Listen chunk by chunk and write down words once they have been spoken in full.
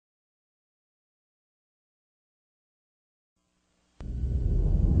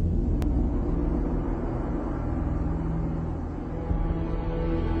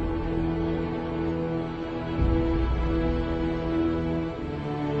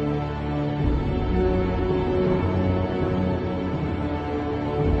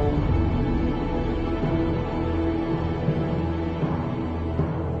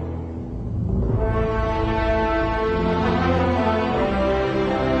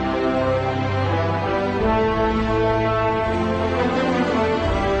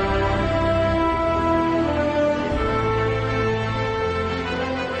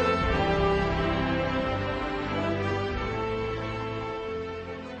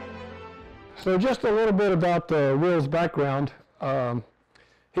So just a little bit about Will's background.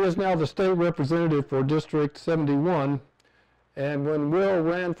 He is now the state representative for District 71, and when Will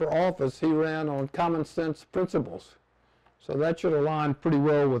ran for office, he ran on common sense principles. So that should align pretty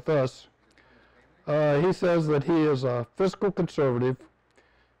well with us. He says that he is a fiscal conservative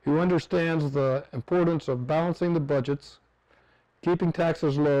who understands the importance of balancing the budgets, keeping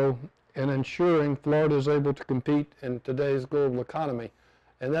taxes low, and ensuring Florida is able to compete in today's global economy.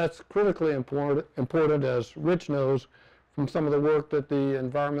 And that's critically important, as Rich knows from some of the work that the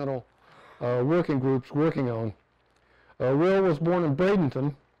environmental working group's working on. Will was born in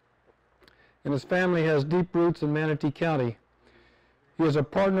Bradenton, and his family has deep roots in Manatee County. He is a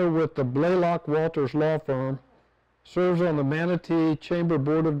partner with the Blaylock Walters Law Firm, serves on the Manatee Chamber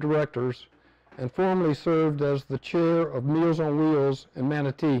Board of Directors, and formerly served as the chair of Meals on Wheels in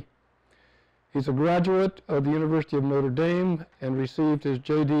Manatee. He's a graduate of the University of Notre Dame and received his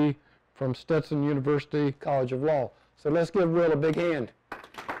JD from Stetson University College of Law. So let's give Will a big hand.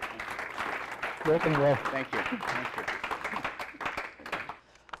 Welcome, Will. Thank you. Thank you.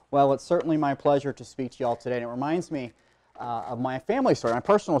 Well, it's certainly my pleasure to speak to you all today. And it reminds me of my family story, my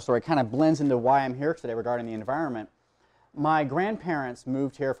personal story. It kind of blends into why I'm here today regarding the environment. My grandparents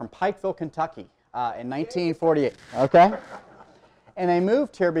moved here from Pikeville, Kentucky in 1948. Okay? And they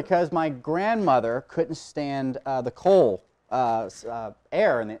moved here because my grandmother couldn't stand the coal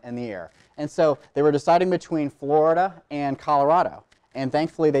air in the air. And so they were deciding between Florida and Colorado. And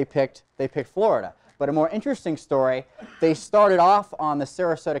thankfully they picked Florida. But a more interesting story, they started off on the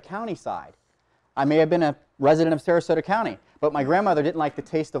Sarasota County side. I may have been a resident of Sarasota County, but my grandmother didn't like the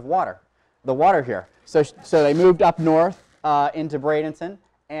taste of the water here. So they moved up north into Bradenton,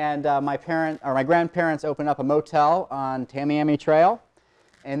 and my grandparents opened up a motel on Tamiami Trail.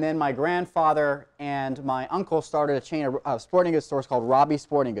 And then my grandfather and my uncle started a chain of sporting goods stores called Robbie's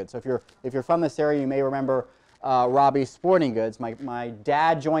Sporting Goods. So if you're from this area, you may remember Robbie's Sporting Goods. My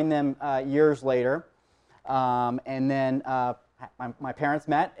dad joined them years later, and then my parents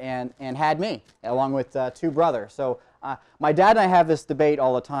met and had me, along with two brothers. So my dad and I have this debate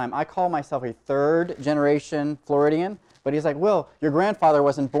all the time. I call myself a third-generation Floridian, but he's like, Will, your grandfather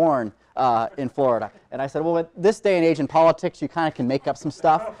wasn't born in Florida. And I said, well, at this day and age in politics, you kind of can make up some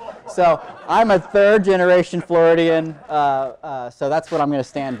stuff. So I'm a third-generation Floridian, so that's what I'm going to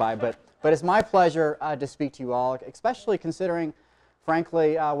stand by. But it's my pleasure to speak to you all, especially considering,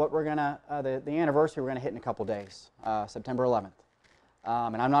 frankly, what we're going to, the anniversary we're going to hit in a couple days, September 11th.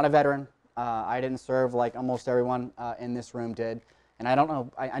 And I'm not a veteran. I didn't serve like almost everyone in this room did. And I don't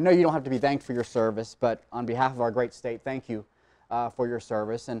know, I know you don't have to be thanked for your service, but on behalf of our great state, thank you for your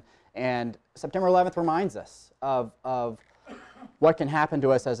service. And September 11th reminds us of what can happen to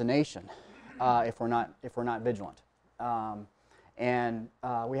us as a nation if we're not vigilant.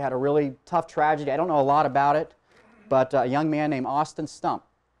 We had a really tough tragedy. I don't know a lot about it, but a young man named Austin Stump,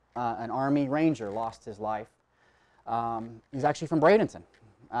 an Army Ranger, lost his life. He's actually from Bradenton.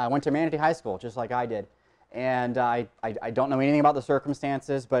 Went to Manatee High School, just like I did. And I don't know anything about the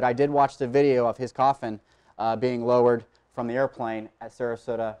circumstances, but I did watch the video of his coffin being lowered from the airplane at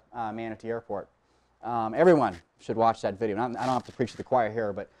Sarasota Manatee Airport. Everyone should watch that video. I don't have to preach to the choir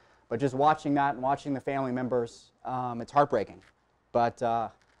here, but just watching that and watching the family members, it's heartbreaking. But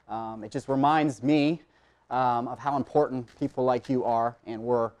it just reminds me of how important people like you are and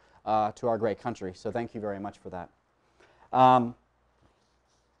were to our great country. So thank you very much for that.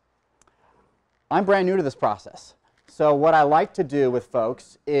 I'm brand new to this process. So what I like to do with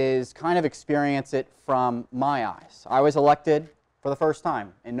folks is kind of experience it from my eyes. I was elected for the first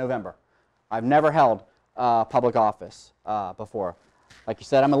time in November. I've never held public office before. Like you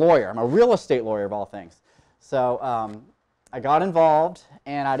said, I'm a lawyer. I'm a real estate lawyer of all things. So I got involved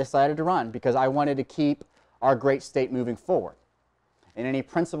and I decided to run because I wanted to keep our great state moving forward. And any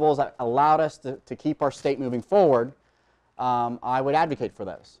principles that allowed us to keep our state moving forward, I would advocate for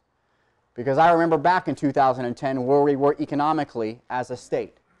those. Because I remember back in 2010 where we were economically as a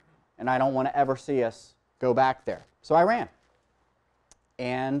state. And I don't want to ever see us go back there. So I ran.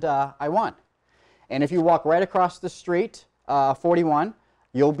 And I won. And if you walk right across the street, 41,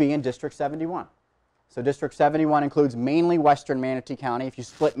 you'll be in District 71. So District 71 includes mainly western Manatee County. If you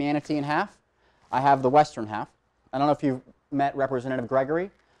split Manatee in half, I have the western half. I don't know if you've met Representative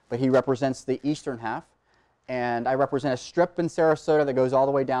Gregory, but he represents the eastern half. And I represent a strip in Sarasota that goes all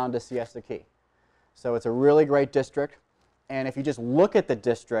the way down to Siesta Key. So it's a really great district. And if you just look at the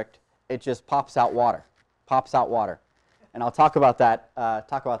district, it just pops out water. Pops out water. And I'll talk about that in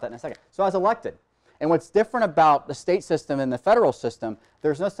a second. So I was elected. And what's different about the state system and the federal system,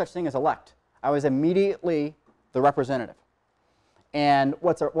 there's no such thing as elect. I was immediately the representative. And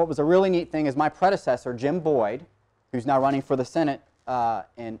what was a really neat thing is my predecessor, Jim Boyd, who's now running for the Senate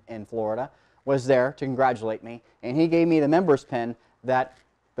in Florida, was there to congratulate me, and he gave me the member's pin that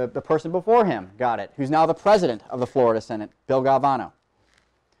the person before him got it, who's now the president of the Florida Senate, Bill Galvano.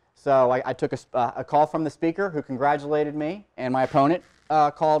 So I took a call from the speaker who congratulated me, and my opponent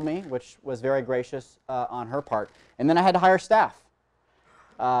called me, which was very gracious on her part. And then I had to hire staff.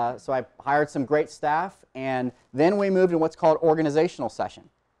 So I hired some great staff, and then we moved in what's called organizational session.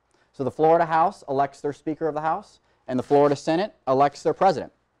 So the Florida House elects their Speaker of the House, and the Florida Senate elects their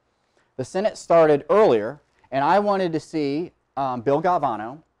president. The Senate started earlier, and I wanted to see Bill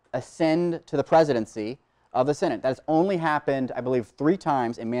Galvano ascend to the presidency of the Senate. That has only happened, I believe, 3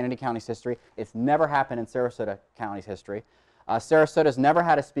 times in Manatee County's history. It's never happened in Sarasota County's history. Sarasota's never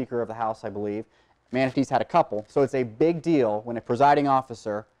had a Speaker of the House, I believe. Manatee's had a couple, so it's a big deal when a presiding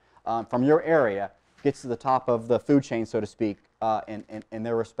officer from your area gets to the top of the food chain, so to speak, in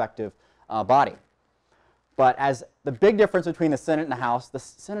their respective body. But as the big difference between the Senate and the House, the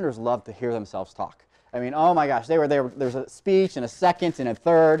senators love to hear themselves talk. I mean, oh my gosh, there's a speech and a second and a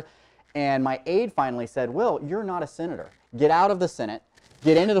third, and my aide finally said, Will, you're not a senator. Get out of the Senate,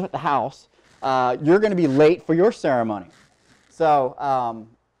 get into the House, you're going to be late for your ceremony. So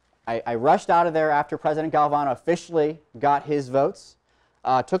I rushed out of there after President Galvano officially got his votes,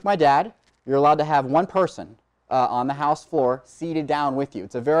 took my dad. You're allowed to have one person on the House floor seated down with you.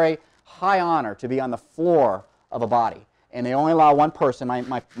 It's a very high honor to be on the floor of a body. And they only allow one person.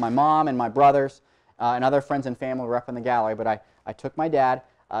 My mom and my brothers and other friends and family were up in the gallery, but I took my dad,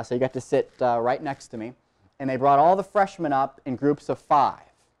 so he got to sit right next to me. And they brought all the freshmen up in groups of 5.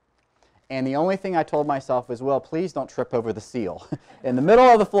 And the only thing I told myself was, well, please don't trip over the seal in the middle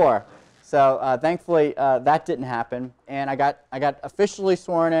of the floor. So thankfully, that didn't happen. And I got officially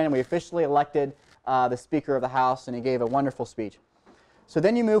sworn in, and we officially elected the Speaker of the House, and he gave a wonderful speech. So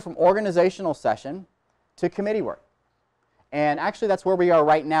then you move from organizational session to committee work. And actually, that's where we are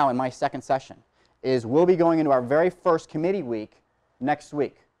right now in my second session, is we'll be going into our very first committee week next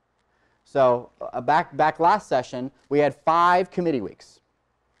week. So back last session, we had 5 committee weeks.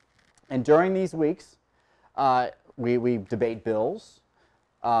 And during these weeks, we debate bills.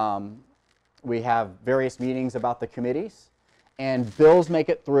 We have various meetings about the committees. And bills make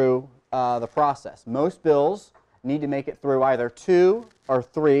it through the process. Most bills need to make it through either 2 or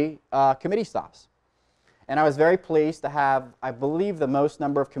 3 committee stops. And I was very pleased to have, I believe, the most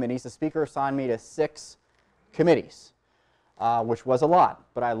number of committees. The Speaker assigned me to 6 committees, which was a lot.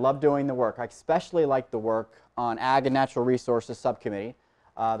 But I love doing the work. I especially like the work on Ag and Natural Resources Subcommittee.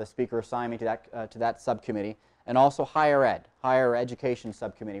 The Speaker assigned me to that subcommittee. And also Higher Education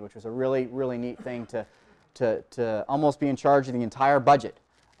Subcommittee, which was a really, really neat thing to almost be in charge of the entire budget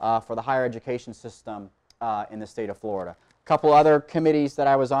for the higher education system in the state of Florida. A couple other committees that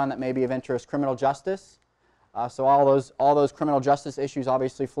I was on that may be of interest: criminal justice. So all those criminal justice issues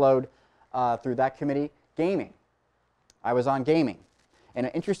obviously flowed through that committee. Gaming. I was on gaming. And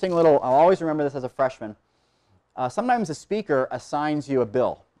an interesting little, I'll always remember this as a freshman, sometimes the Speaker assigns you a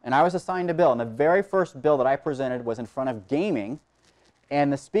bill. And I was assigned a bill. And the very first bill that I presented was in front of gaming.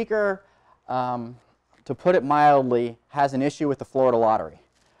 And the Speaker, to put it mildly, has an issue with the Florida lottery.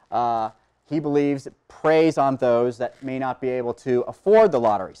 He believes it preys on those that may not be able to afford the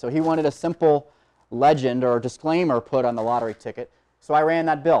lottery. So he wanted a simple legend or disclaimer put on the lottery ticket. So I ran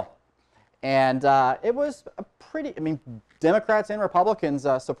that bill. And it was a pretty, I mean, Democrats and Republicans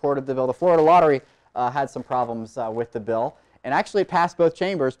supported the bill. The Florida lottery had some problems with the bill. And actually it passed both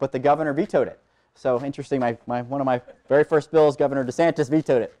chambers, but the governor vetoed it. So interesting, one of my very first bills, Governor DeSantis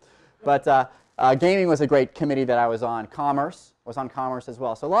vetoed it. But gaming was a great committee that I was on. Commerce, was on commerce as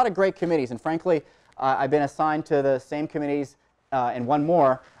well. So a lot of great committees. And frankly, I've been assigned to the same committees and one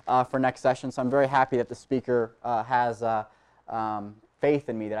more for next session. So I'm very happy that the Speaker has faith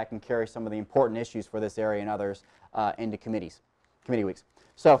in me that I can carry some of the important issues for this area and others into committee weeks.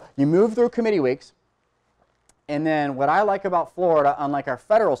 So you move through committee weeks. And then what I like about Florida, unlike our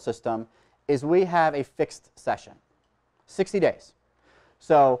federal system, is we have a fixed session, 60 days.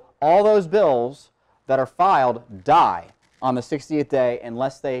 So all those bills that are filed die on the 60th day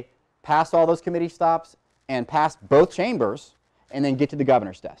unless they pass all those committee stops and pass both chambers and then get to the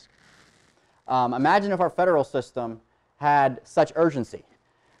governor's desk. Imagine if our federal system had such urgency,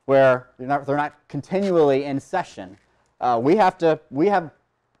 where they're not continually in session. We have to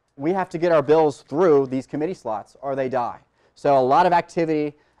get our bills through these committee slots or they die. So a lot of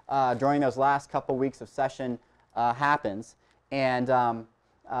activity during those last couple weeks of session happens. And to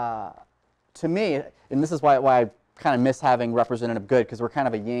me, and this is why I kind of miss having Representative Good because we're kind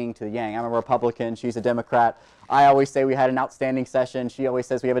of a yin to the yang. I'm a Republican, she's a Democrat. I always say we had an outstanding session. She always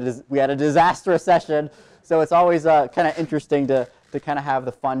says we had a disastrous session. So it's always kind of interesting to kind of have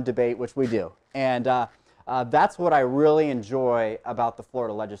the fun debate, which we do. And that's what I really enjoy about the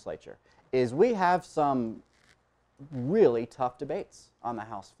Florida legislature, is we have some really tough debates on the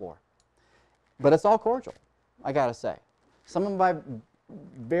House floor. But it's all cordial, I gotta say. Some of my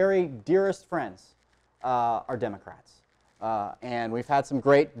very dearest friends are Democrats. And we've had some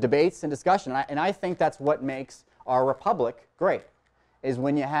great debates and discussion. And I think that's what makes our republic great, is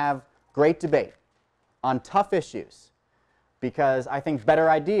when you have great debate on tough issues. Because I think better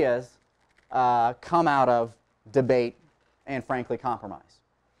ideas come out of debate and, frankly, compromise.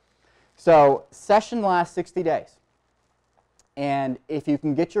 So session lasts 60 days. And if you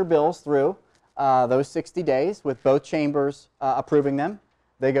can get your bills through those 60 days with both chambers approving them,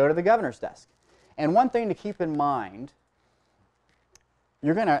 they go to the governor's desk. And one thing to keep in mind,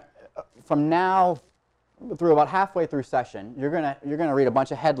 you're going to, from now through about halfway through session, you're going to read a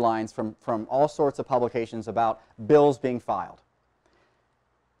bunch of headlines from all sorts of publications about bills being filed.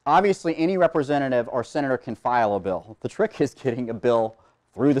 Obviously, any representative or senator can file a bill. The trick is getting a bill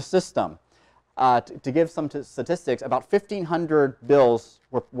through the system. To give some statistics, about 1,500 bills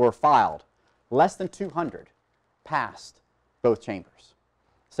were filed. Less than 200 passed both chambers.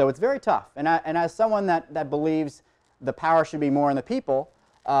 So it's very tough. And as someone that believes the power should be more in the people,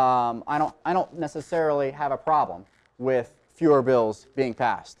 I don't necessarily have a problem with fewer bills being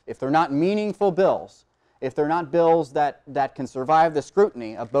passed. If they're not meaningful bills, if they're not bills that can survive the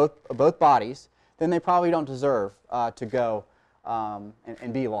scrutiny of both bodies, then they probably don't deserve to go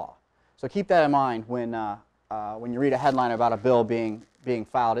and be law. So keep that in mind when you read a headline about a bill being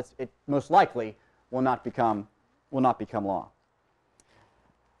filed. It most likely will not become law.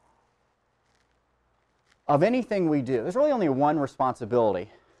 Of anything we do, there's really only one responsibility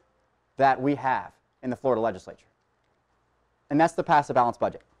that we have in the Florida legislature, and that's to pass a balanced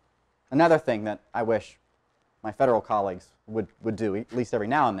budget. Another thing that I wish my federal colleagues would do, at least every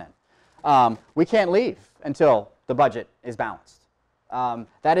now and then. We can't leave until the budget is balanced.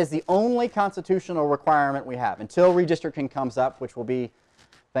 That is the only constitutional requirement we have. Until redistricting comes up, which will be,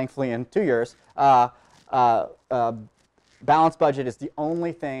 thankfully, in 2 years, balanced budget is the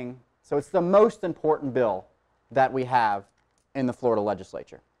only thing. So it's the most important bill that we have in the Florida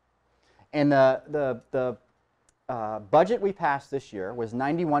legislature. And the budget we passed this year was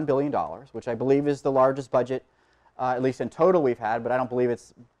 $91 billion, which I believe is the largest budget, at least in total, we've had, but I don't believe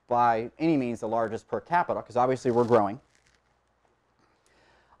it's by any means the largest per capita, because obviously we're growing.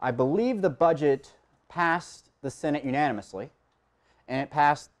 I believe the budget passed the Senate unanimously, and it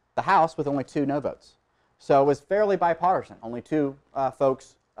passed the House with only 2 no votes. So it was fairly bipartisan. Only 2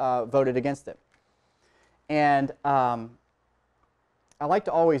 folks voted against it. And I like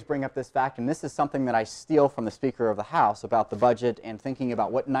to always bring up this fact, and this is something that I steal from the Speaker of the House about the budget and thinking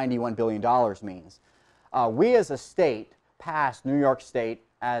about what $91 billion means. We as a state passed New York State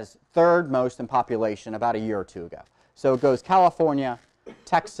as 3rd most in population about a year or 2 ago. So it goes California,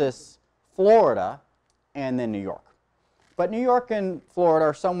 Texas, Florida, and then New York. But New York and Florida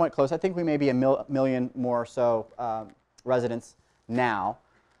are somewhat close. I think we may be a million more or so residents now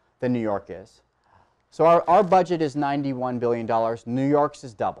than New York is. So our budget is $91 billion. New York's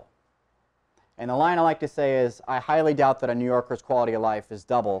is double. And the line I like to say is, I highly doubt that a New Yorker's quality of life is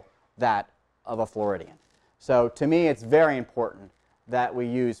double that of a Floridian. So to me, it's very important that we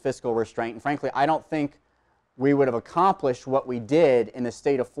use fiscal restraint. And frankly, I don't think we would have accomplished what we did in the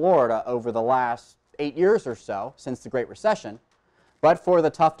state of Florida over the last 8 years or so, since the Great Recession, but for the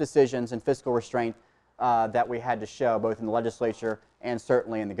tough decisions and fiscal restraint that we had to show both in the legislature and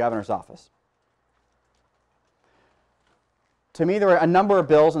certainly in the governor's office. To me, there are a number of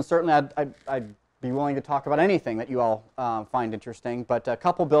bills, and certainly I'd be willing to talk about anything that you all find interesting, but a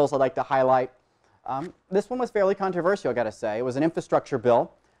couple bills I'd like to highlight. This one was fairly controversial, I've got to say. It was an infrastructure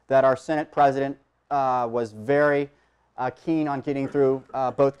bill that our Senate President was very keen on getting through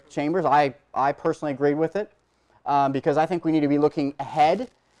both chambers. I personally agreed with it because I think we need to be looking ahead.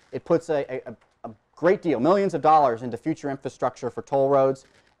 It puts a great deal, millions of dollars, into future infrastructure for toll roads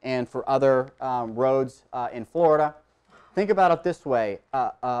and for other roads in Florida. Think about it this way.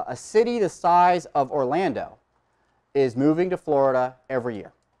 A city the size of Orlando is moving to Florida every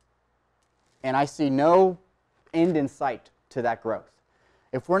year. And I see no end in sight to that growth.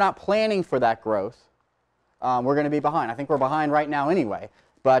 If we're not planning for that growth, we're going to be behind. I think we're behind right now anyway.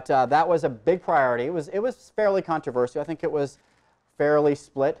 But that was a big priority. It was fairly controversial. I think it was fairly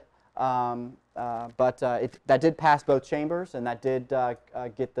split. But that did pass both chambers, and that did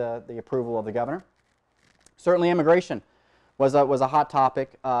get the approval of the governor. Certainly immigration was a hot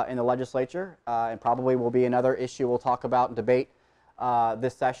topic in the legislature, and probably will be another issue we'll talk about and debate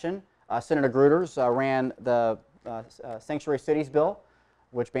this session. Senator Gruters ran the Sanctuary Cities bill,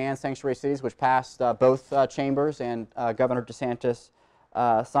 which bans sanctuary cities, which passed both chambers, and Governor DeSantis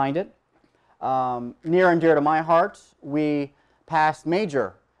signed it. Near and dear to my heart, we passed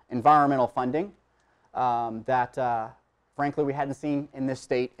major environmental funding that, frankly, we hadn't seen in this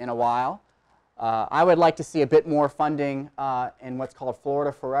state in a while. I would like to see a bit more funding in what's called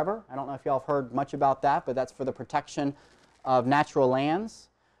Florida Forever. I don't know if y'all have heard much about that, but that's for the protection of natural lands.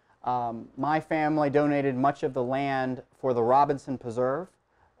 My family donated much of the land for the Robinson Preserve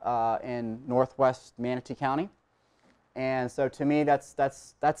in northwest Manatee County. And so to me,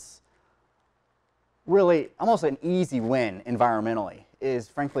 that's really almost an easy win environmentally, is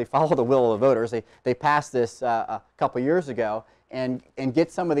frankly follow the will of the voters. They passed this a couple years ago and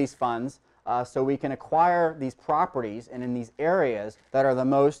get some of these funds so we can acquire these properties and in these areas that are the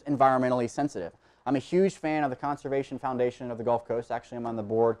most environmentally sensitive. I'm a huge fan of the Conservation Foundation of the Gulf Coast. Actually, I'm on the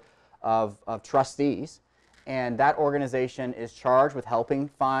board of trustees, and that organization is charged with helping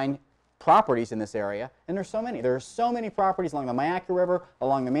find properties in this area, and there's so many. There are so many properties along the Myakka River,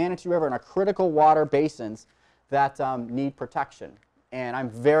 along the Manatee River, and our critical water basins that need protection. And I'm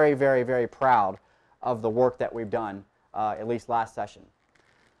very, very, very proud of the work that we've done, at least last session.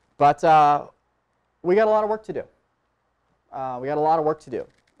 But we got a lot of work to do.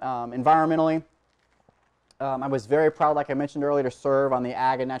 Environmentally, I was very proud, like I mentioned earlier, to serve on the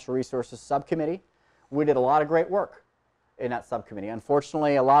Ag and Natural Resources Subcommittee. We did a lot of great work in that subcommittee.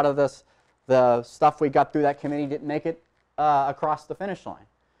 Unfortunately, a lot of the stuff we got through that committee didn't make it across the finish line.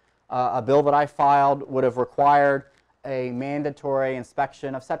 A bill that I filed would have required a mandatory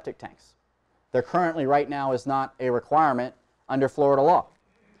inspection of septic tanks. There currently, right now, is not a requirement under Florida law.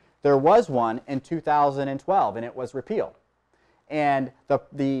 There was one in 2012, and it was repealed. And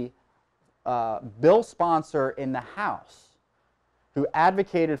the bill sponsor in the House who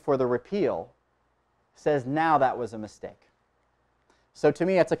advocated for the repeal says now that was a mistake. So to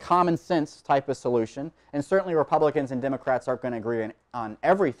me, it's a common sense type of solution, and certainly Republicans and Democrats aren't going to agree on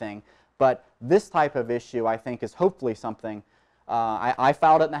everything, but this type of issue, I think, is hopefully something. I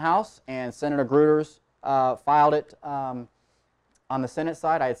filed it in the House, and Senator Gruters filed it on the Senate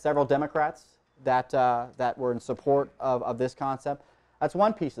side. I had several Democrats that were in support of this concept. That's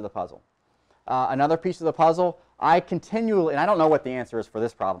one piece of the puzzle. Another piece of the puzzle, I continually, and I don't know what the answer is for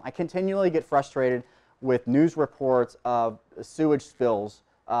this problem, I continually get frustrated with news reports of sewage spills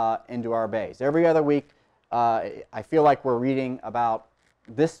into our bays. Every other week, I feel like we're reading about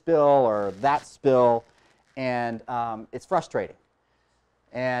this spill or that spill, and it's frustrating.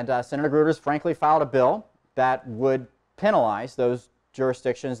 And Senator Gruters, frankly, filed a bill that would penalize those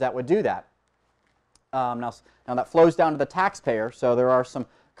jurisdictions that would do that. Now that flows down to the taxpayer, so there are some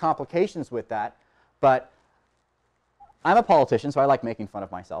complications with that, but I'm a politician, so I like making fun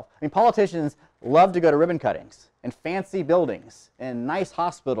of myself. I mean, politicians love to go to ribbon cuttings and fancy buildings and nice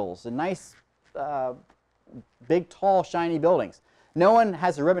hospitals and nice, big, tall, shiny buildings. No one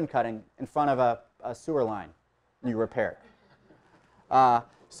has a ribbon cutting in front of a sewer line you repair.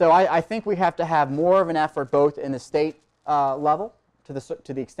 So I think we have to have more of an effort both in the state level, to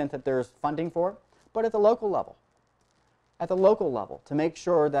the extent that there's funding for it, but at the local level. To make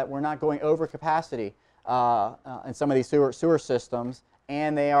sure that we're not going over capacity in some of these sewer systems,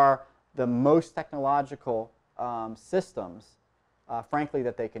 and they are the most technological systems, frankly,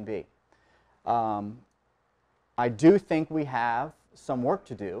 that they can be. I do think we have some work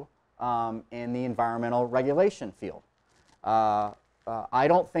to do in the environmental regulation field. I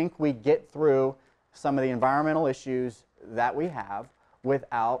don't think we get through some of the environmental issues that we have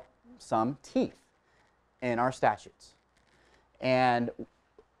without some teeth in our statutes. And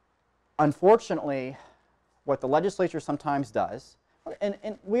unfortunately, what the legislature sometimes does, and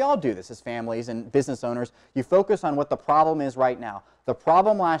we all do this as families and business owners, you focus on what the problem is right now. The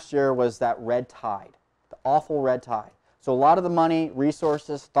problem last year was that red tide, the awful red tide. So a lot of the money,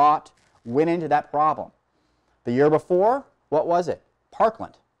 resources, thought went into that problem. The year before, what was it?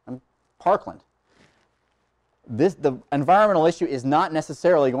 Parkland. Parkland. The environmental issue is not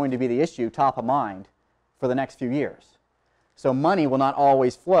necessarily going to be the issue top of mind for the next few years. So money will not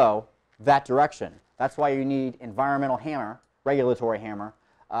always flow that direction. That's why you need environmental hammer, regulatory hammer,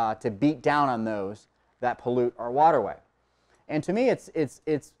 to beat down on those that pollute our waterway. And to me, it's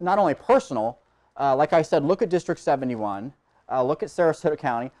not only personal. Like I said, look at District 71, look at Sarasota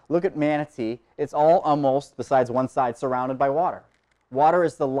County, look at Manatee. It's all almost, besides one side, surrounded by water. Water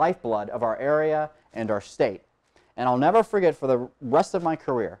is the lifeblood of our area and our state. And I'll never forget, for the rest of my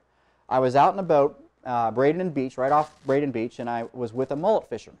career, I was out in a boat Braden Beach, right off Braden Beach, and I was with a mullet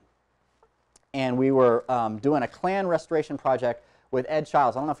fisherman. And we were doing a clan restoration project with Ed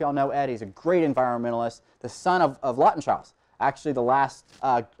Childs. I don't know if y'all know Ed. He's a great environmentalist, the son of Lawton Childs, actually the last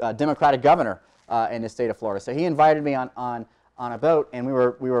Democratic governor in the state of Florida. So he invited me on a boat, and we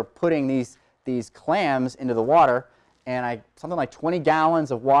were putting these clams into the water, and something like 20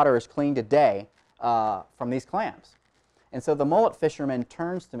 gallons of water is cleaned a day from these clams. And so the mullet fisherman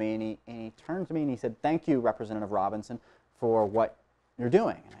turns to me, and he turned to me and he said, "Thank you, Representative Robinson, for what you're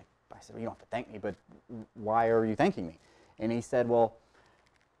doing." And I said, "Well, you don't have to thank me, but why are you thanking me?" And he said, "Well,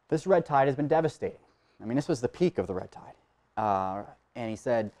 this red tide has been devastating." I mean, this was the peak of the red tide. And he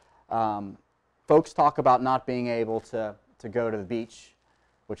said, folks talk about not being able to go to the beach,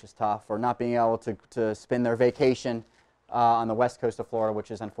 which is tough, or not being able to spend their vacation on the west coast of Florida,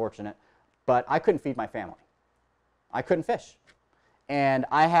 which is unfortunate. But I couldn't feed my family. I couldn't fish. And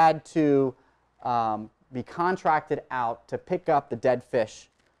I had to be contracted out to pick up the dead fish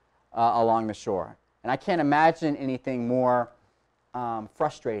along the shore. And I can't imagine anything more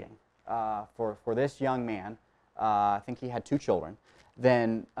frustrating for this young man, I think he had 2 children,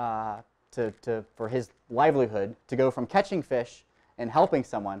 than for his livelihood to go from catching fish and helping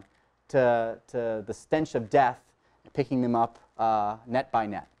someone to the stench of death, picking them up net by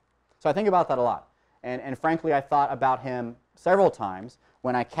net. So I think about that a lot. And frankly, I thought about him several times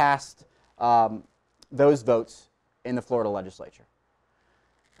when I cast those votes in the Florida legislature.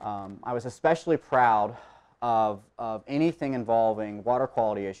 I was especially proud of anything involving water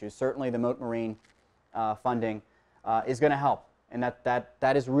quality issues. Certainly the Mote Marine funding is going to help, and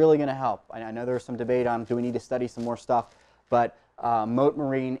that is really going to help. I know there's some debate on do we need to study some more stuff, but Mote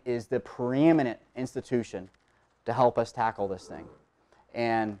Marine is the preeminent institution to help us tackle this thing.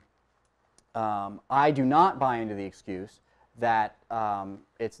 And I do not buy into the excuse that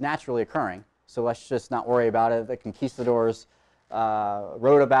it's naturally occurring, so let's just not worry about it. The conquistadors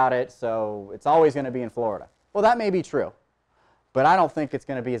wrote about it, so it's always going to be in Florida. Well, that may be true, but I don't think it's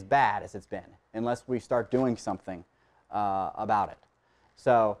going to be as bad as it's been unless we start doing something about it.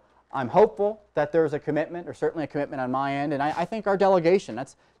 So I'm hopeful that there's a commitment, or certainly a commitment on my end, and I think our delegation,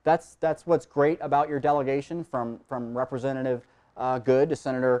 that's what's great about your delegation, from Representative Good to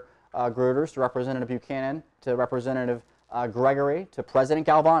Senator Gruters to Representative Buchanan to Representative Gregory to President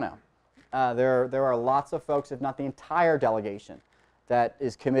Galvano. There are lots of folks, if not the entire delegation, that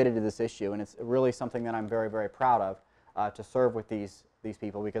is committed to this issue, and it's really something that I'm very, very proud of to serve with these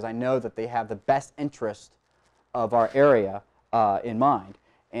people, because I know that they have the best interest of our area in mind.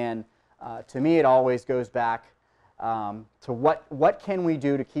 And to me, it always goes back to what can we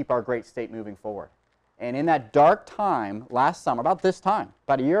do to keep our great state moving forward. And in that dark time last summer, about this time,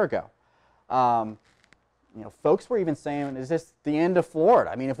 about a year ago, folks were even saying, "Is this the end of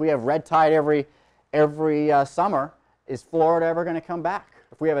Florida? I mean, if we have red tide every summer, is Florida ever going to come back?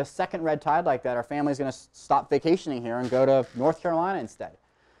 If we have a second red tide like that, our family's going to stop vacationing here and go to North Carolina instead."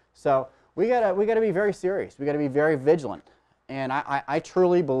 So we gotta be very serious. We got to be very vigilant. And I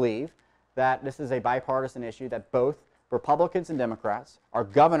truly believe that this is a bipartisan issue, that both Republicans and Democrats, our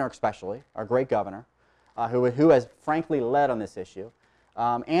governor especially, our great governor, who has frankly led on this issue,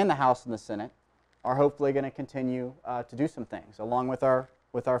 and the House and the Senate, are hopefully going to continue to do some things along with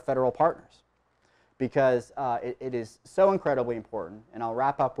our federal partners, because it is so incredibly important. And I'll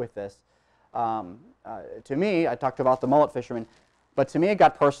wrap up with this. To me, I talked about the mullet fishermen, but to me it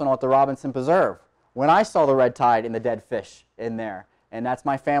got personal at the Robinson Preserve when I saw the red tide and the dead fish in there, and that's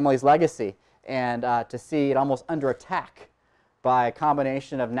my family's legacy. And to see it almost under attack by a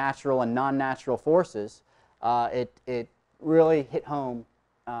combination of natural and non-natural forces, it really hit home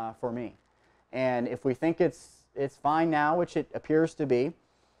for me. And if we think it's fine now, which it appears to be,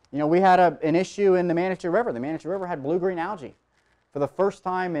 we had an issue in the Manitou River. The Manitou River had blue-green algae for the first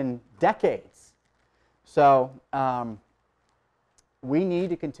time in decades. So we need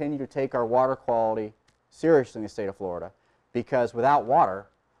to continue to take our water quality seriously in the state of Florida, because without water,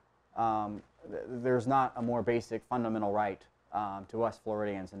 there's not a more basic fundamental right to us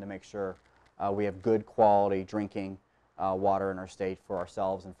Floridians, and to make sure we have good quality drinking water in our state for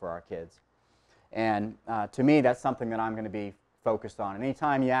ourselves and for our kids. And to me, that's something that I'm going to be focused on. And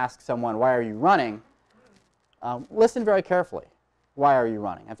anytime you ask someone, "Why are you running?" Listen very carefully. Why are you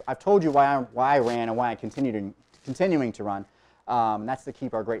running? I've told you why I ran and why I'm continuing to run. That's to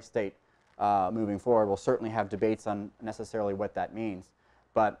keep our great state moving forward. We'll certainly have debates on necessarily what that means.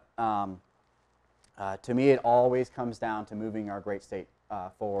 But to me, it always comes down to moving our great state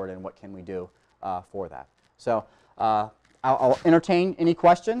forward, and what can we do for that. So I'll entertain any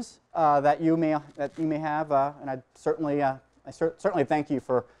questions that you may have, and I certainly thank you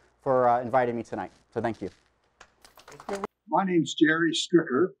for for inviting me tonight. So thank you. My name's Jerry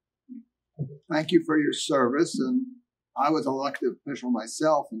Stricker. Thank you for your service. And I was an elected official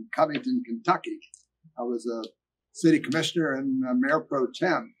myself in Covington, Kentucky. I was a city commissioner and a mayor pro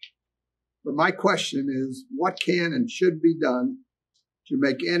tem. But my question is, what can and should be done to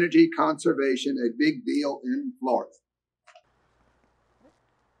make energy conservation a big deal in Florida?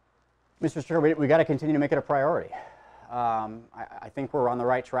 Mr. Stricker, we got to continue to make it a priority. I think we're on the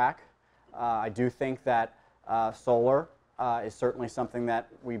right track. I do think that solar is certainly something that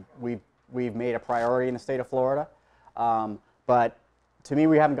we've made a priority in the state of Florida. But to me,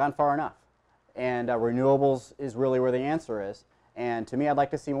 we haven't gone far enough. And renewables is really where the answer is. And to me, I'd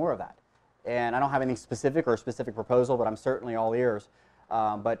like to see more of that. And I don't have anything specific or a specific proposal, but I'm certainly all ears.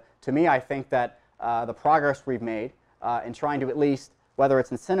 But to me, I think that the progress we've made in trying to at least, whether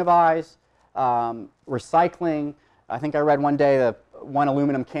it's incentivize, recycling, I think I read one day that one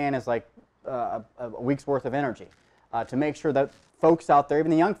aluminum can is like a week's worth of energy. To make sure that folks out there,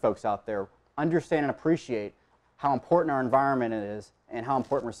 even the young folks out there, understand and appreciate how important our environment is and how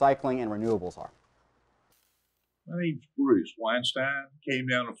important recycling and renewables are. My name's Bruce Weinstein. Came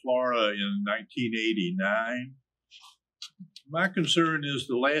down to Florida in 1989. My concern is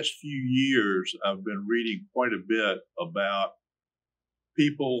the last few years I've been reading quite a bit about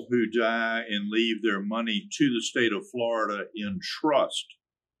people who die and leave their money to the state of Florida in trust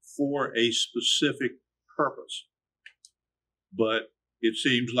for a specific purpose. But it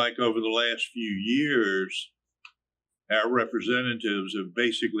seems like over the last few years, our representatives have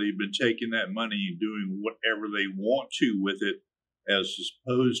basically been taking that money and doing whatever they want to with it, as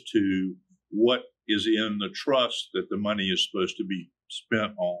opposed to what is in the trust that the money is supposed to be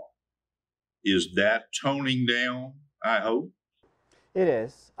spent on. Is that toning down, I hope? It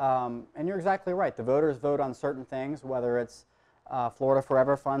is. And you're exactly right. The voters vote on certain things, whether it's Florida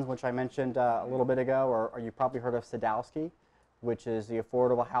Forever funds, which I mentioned a little bit ago, or you probably heard of Sadowski, which is the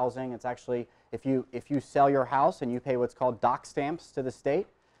affordable housing. It's actually, if you sell your house and you pay what's called dock stamps to the state,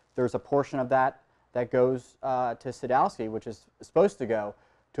 there's a portion of that that goes to Sadowski, which is supposed to go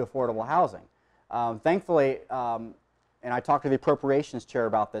to affordable housing. Thankfully, and I talked to the appropriations chair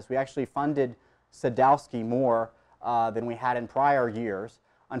about this, we actually funded Sadowski more than we had in prior years.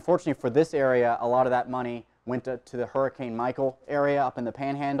 Unfortunately for this area, a lot of that money went to the Hurricane Michael area up in the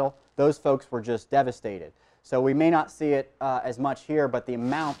Panhandle. Those folks were just devastated. So we may not see it as much here, but the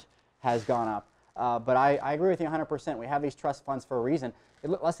amount has gone up. But I agree with you 100%. We have these trust funds for a reason.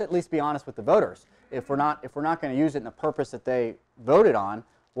 Let's at least be honest with the voters. If we're not going to use it in the purpose that they voted on,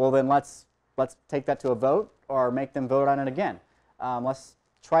 well then let's take that to a vote or make them vote on it again. Let's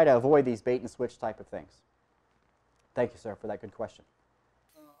try to avoid these bait and switch type of things. Thank you, sir, for that good question.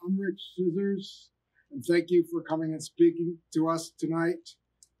 I'm Rich Scissors, and thank you for coming and speaking to us tonight.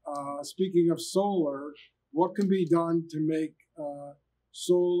 Speaking of solar, what can be done to make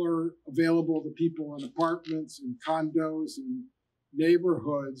solar available to people in apartments and condos and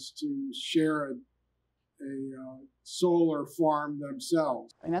neighborhoods to share a solar farm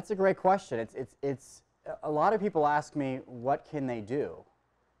themselves? And that's a great question. It's a lot of people ask me, what can they do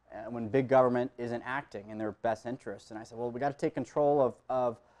when big government isn't acting in their best interest? And I said, well, we got to take control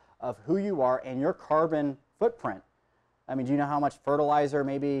of who you are and your carbon footprint. I mean, do you know how much fertilizer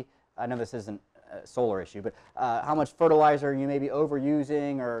maybe, I know this isn't a solar issue, but how much fertilizer you may be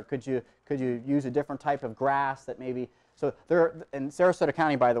overusing, or could you use a different type of grass that maybe, so and Sarasota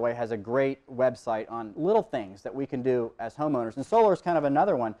County, by the way, has a great website on little things that we can do as homeowners, and solar is kind of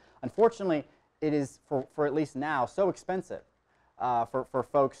another one. Unfortunately, it is, for at least now, so expensive for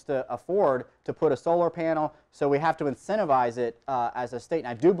folks to afford to put a solar panel, so we have to incentivize it as a state. And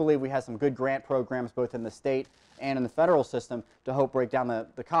I do believe we have some good grant programs both in the state and in the federal system to help break down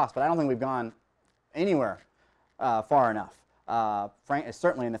the cost, but I don't think we've gone anywhere far enough,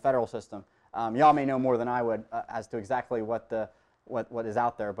 certainly in the federal system. Y'all may know more than I would as to exactly what is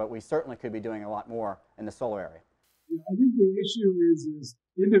out there, but we certainly could be doing a lot more in the solar area. I think the issue is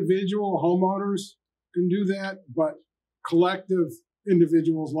individual homeowners can do that, but collective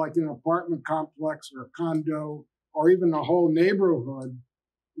individuals like an apartment complex or a condo or even a whole neighborhood,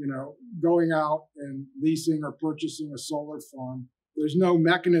 going out and leasing or purchasing a solar farm, there's no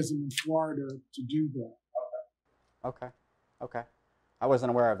mechanism in Florida to do that. Okay. I wasn't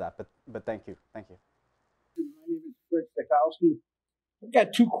aware of that, but thank you. My name is Fred Stakowski. I've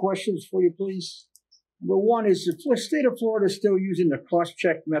got two questions for you, please. Number one is, the state of Florida is still using the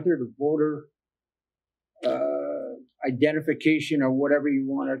cross-check method of voter identification, or whatever you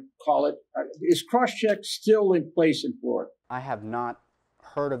want to call it. Is cross-check still in place in Florida? I have not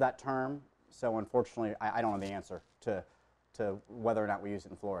heard of that term, so unfortunately, I don't know the answer to to whether or not we use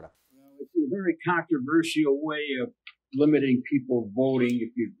it in Florida. Well, it's a very controversial way of limiting people voting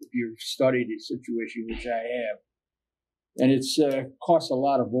if you've studied the situation, which I have. And it's costs a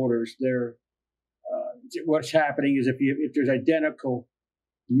lot of voters. What's happening is if there's identical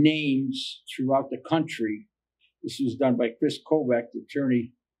names throughout the country, this was done by Chris Kovac, the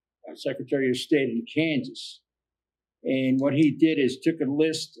attorney, Secretary of State in Kansas. And what he did is took a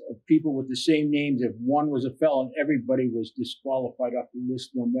list of people with the same names. If one was a felon, everybody was disqualified off the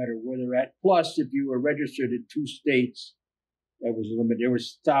list, no matter where they're at. Plus, if you were registered in 2 states, that was limited. There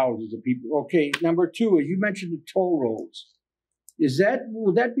was thousands of people. Okay, number 2 is you mentioned the toll roads.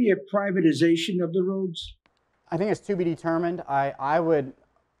 Will that be a privatization of the roads? I think it's to be determined. I would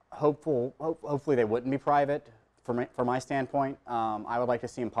hopefully they wouldn't be private from my standpoint. I would like to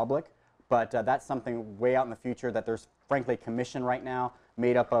see them public, but that's something way out in the future that there's frankly a commission right now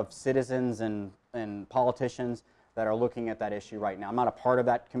made up of citizens and politicians that are looking at that issue right now. I'm not a part of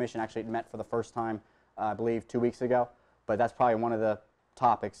that commission. Actually, it met for the first time, I believe, 2 weeks ago, but that's probably one of the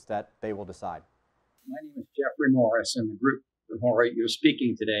topics that they will decide. My name is Jeffrey Morris, and the group where you're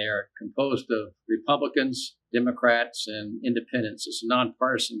speaking today are composed of Republicans, Democrats, and Independents. It's a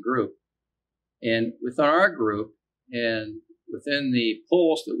nonpartisan group. And within our group and within the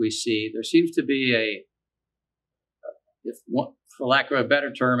polls that we see, there seems to be for lack of a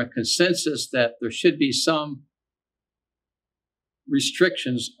better term, a consensus that there should be some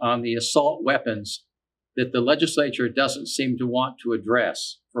restrictions on the assault weapons that the legislature doesn't seem to want to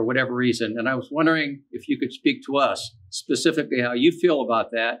address for whatever reason. And I was wondering if you could speak to us specifically how you feel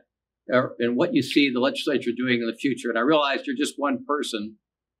about that and what you see the legislature doing in the future. And I realize you're just one person,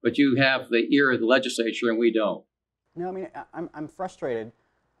 but you have the ear of the legislature and we don't. No, I mean, I'm frustrated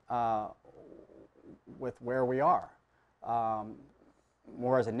with where we are.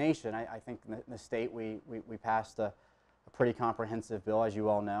 More as a nation, I think in the state we passed a pretty comprehensive bill, as you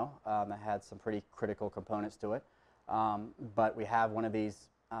all know, that had some pretty critical components to it. But we have one of these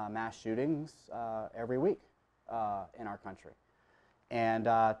mass shootings every week in our country. And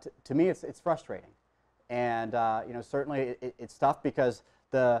to me, it's frustrating. And you know, certainly it's tough because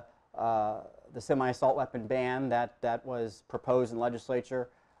the semi-assault weapon ban that was proposed in legislature,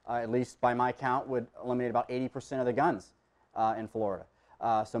 at least by my count, would eliminate about 80% of the guns in Florida.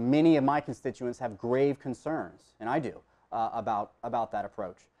 So many of my constituents have grave concerns, and I do, about that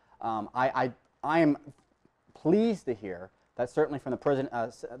approach. I am pleased to hear that certainly from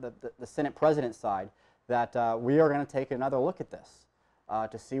the Senate President's side that we are going to take another look at this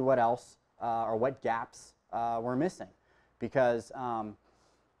to see what else or what gaps we're missing, because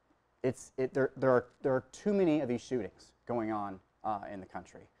there are too many of these shootings going on in the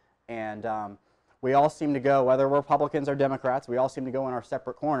country, and we all seem to go, whether we're Republicans or Democrats, we all seem to go in our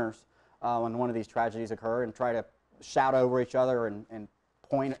separate corners when one of these tragedies occur and try to shout over each other and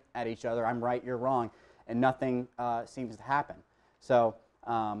point at each other, I'm right, you're wrong, and nothing seems to happen. So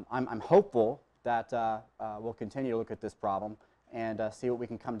I'm hopeful that we'll continue to look at this problem and see what we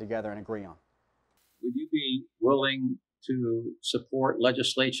can come together and agree on. Would you be willing to support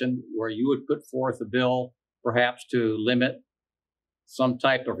legislation where you would put forth a bill perhaps to limit some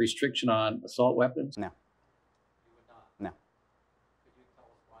type of restriction on assault weapons? No. You would not? No. Could you tell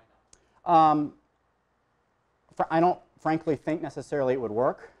us why not? I don't frankly think necessarily it would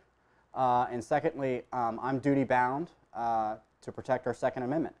work. And secondly, I'm duty bound to protect our Second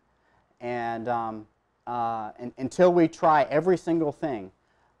Amendment. And until we try every single thing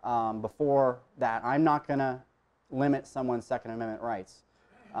before that, I'm not going to limit someone's Second Amendment rights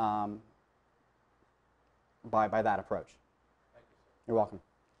by that approach. You're welcome.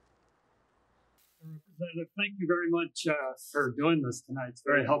 Representative, thank you very much for doing this tonight. It's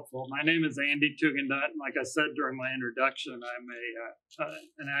very helpful. My name is Andy Tugendut, and like I said during my introduction, I'm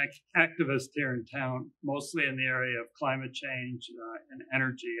an activist here in town, mostly in the area of climate change and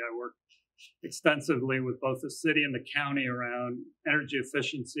energy. I work extensively with both the city and the county around energy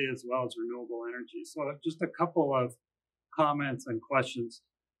efficiency as well as renewable energy. So just a couple of comments and questions.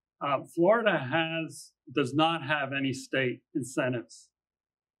 Florida does not have any state incentives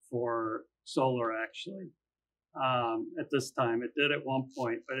for solar, actually, at this time. It did at one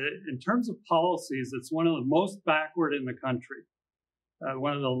point, but in terms of policies, it's one of the most backward in the country,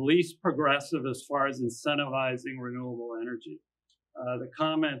 one of the least progressive as far as incentivizing renewable energy. The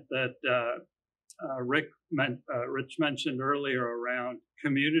comment that Rich mentioned earlier around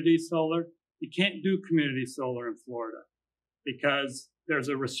community solar, you can't do community solar in Florida because there's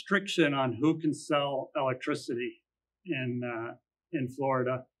a restriction on who can sell electricity in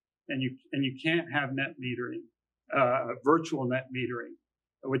Florida. And you can't have net metering, virtual net metering,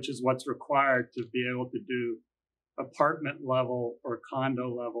 which is what's required to be able to do apartment level or condo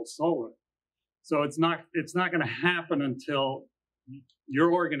level solar. So it's not going to happen until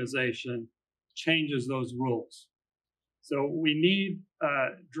your organization changes those rules. So we need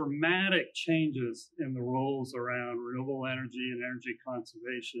dramatic changes in the rules around renewable energy and energy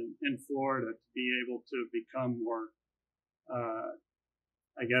conservation in Florida to be able to become more,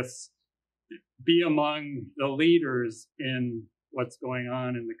 I guess, be among the leaders in what's going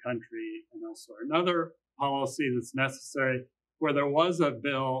on in the country and elsewhere. Another policy that's necessary, where there was a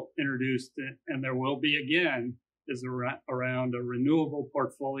bill introduced, and there will be again, is around a renewable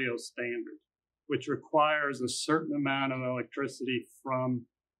portfolio standard, which requires a certain amount of electricity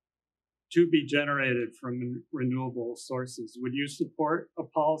to be generated from renewable sources. Would you support a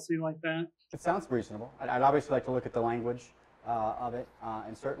policy like that? It sounds reasonable. I'd obviously like to look at the language of it,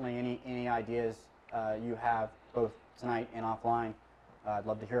 and certainly any ideas you have, both tonight and offline, I'd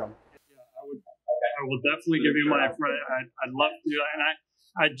love to hear them. I will definitely give you my. I'd love to do that. And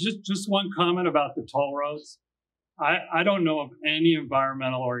I just one comment about the toll roads. I don't know of any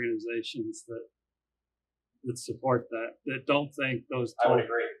environmental organizations that support that don't think those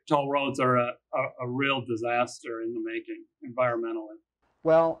toll roads are a real disaster in the making environmentally.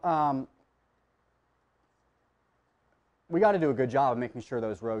 Well, we got to do a good job of making sure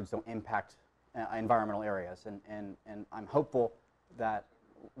those roads don't impact environmental areas, and I'm hopeful that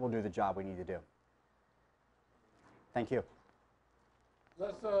we'll do the job we need to do. Thank you.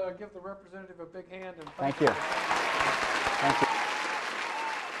 Let's give the representative a big hand and thank you. Thank you.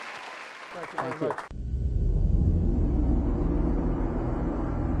 Thank you very much.